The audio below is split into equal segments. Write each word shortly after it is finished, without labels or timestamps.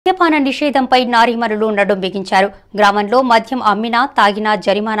మద్యపాన నిషేధంపై నారీమణులు నడుం బిగించారు. గ్రామంలో మద్యం అమ్మినా తాగినా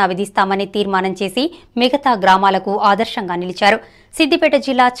జరిమానా విధిస్తామని తీర్మానం చేసి మిగతా గ్రామాలకు ఆదర్శంగా నిలిచారు. సిద్దిపేట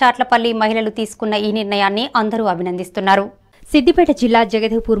జిల్లా చాట్లపల్లి మహిళలు తీసుకున్న ఈ నిర్ణయాన్ని అందరూ అభినందిస్తున్నారు. సిద్దిపేట జిల్లా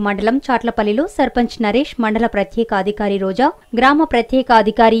జగదేవ్పూర్ మండలం చాట్లపల్లిలో సర్పంచ్ నరేష్, మండల ప్రత్యేక అధికారి రోజా, గ్రామ ప్రత్యేక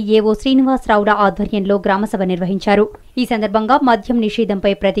అధికారి ఏవో శ్రీనివాసరావుల ఆధ్వర్యంలో గ్రామసభ నిర్వహించారు. ఈ సందర్భంగా మద్యం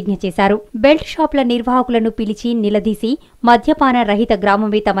నిషేధంపై ప్రతిజ్ఞ చేశారు. బెల్ట్ షాపుల నిర్వాహకులను పిలిచి నిలదీసి మద్యపాన రహిత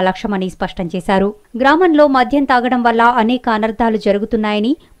గ్రామమే తమ లక్ష్యమని స్పష్టం చేశారు. గ్రామంలో మద్యం తాగడం వల్ల అనేక అనర్థాలు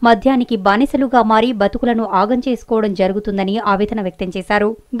జరుగుతున్నాయని, మద్యానికి బానిసలుగా మారి బతుకులను ఆగం చేసుకోవడం జరుగుతుందని ఆవేదన వ్యక్తం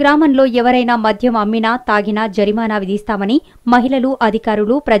చేశారు. గ్రామంలో ఎవరైనా మద్యం అమ్మినా తాగినా జరిమానా విధిస్తామని మహిళలు,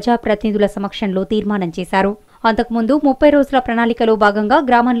 అధికారులు, ప్రజాప్రతినిధుల సమక్షంలో తీర్మానం చేశారు. అంతకుముందు 30 రోజుల ప్రణాళికలో భాగంగా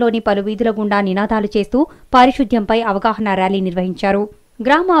గ్రామంలోని పలు వీధుల గుండా నినాదాలు చేస్తూ పారిశుద్ధ్యంపై అవగాహన ర్యాలీ నిర్వహించారు.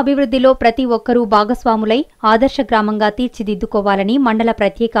 గ్రామ అభివృద్ధిలో ప్రతి ఒక్కరూ భాగస్వాములై ఆదర్శ గ్రామంగా తీర్చిదిద్దుకోవాలని మండల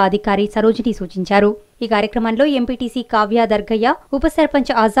ప్రత్యేక అధికారి సరోజిని సూచించారు. ఈ కార్యక్రమంలో ఎంపీటీసీ కావ్య దర్గయ్య, ఉప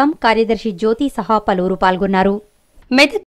సర్పంచ్ ఆజాం, కార్యదర్శి జ్యోతి సహా పలువురు పాల్గొన్నారు.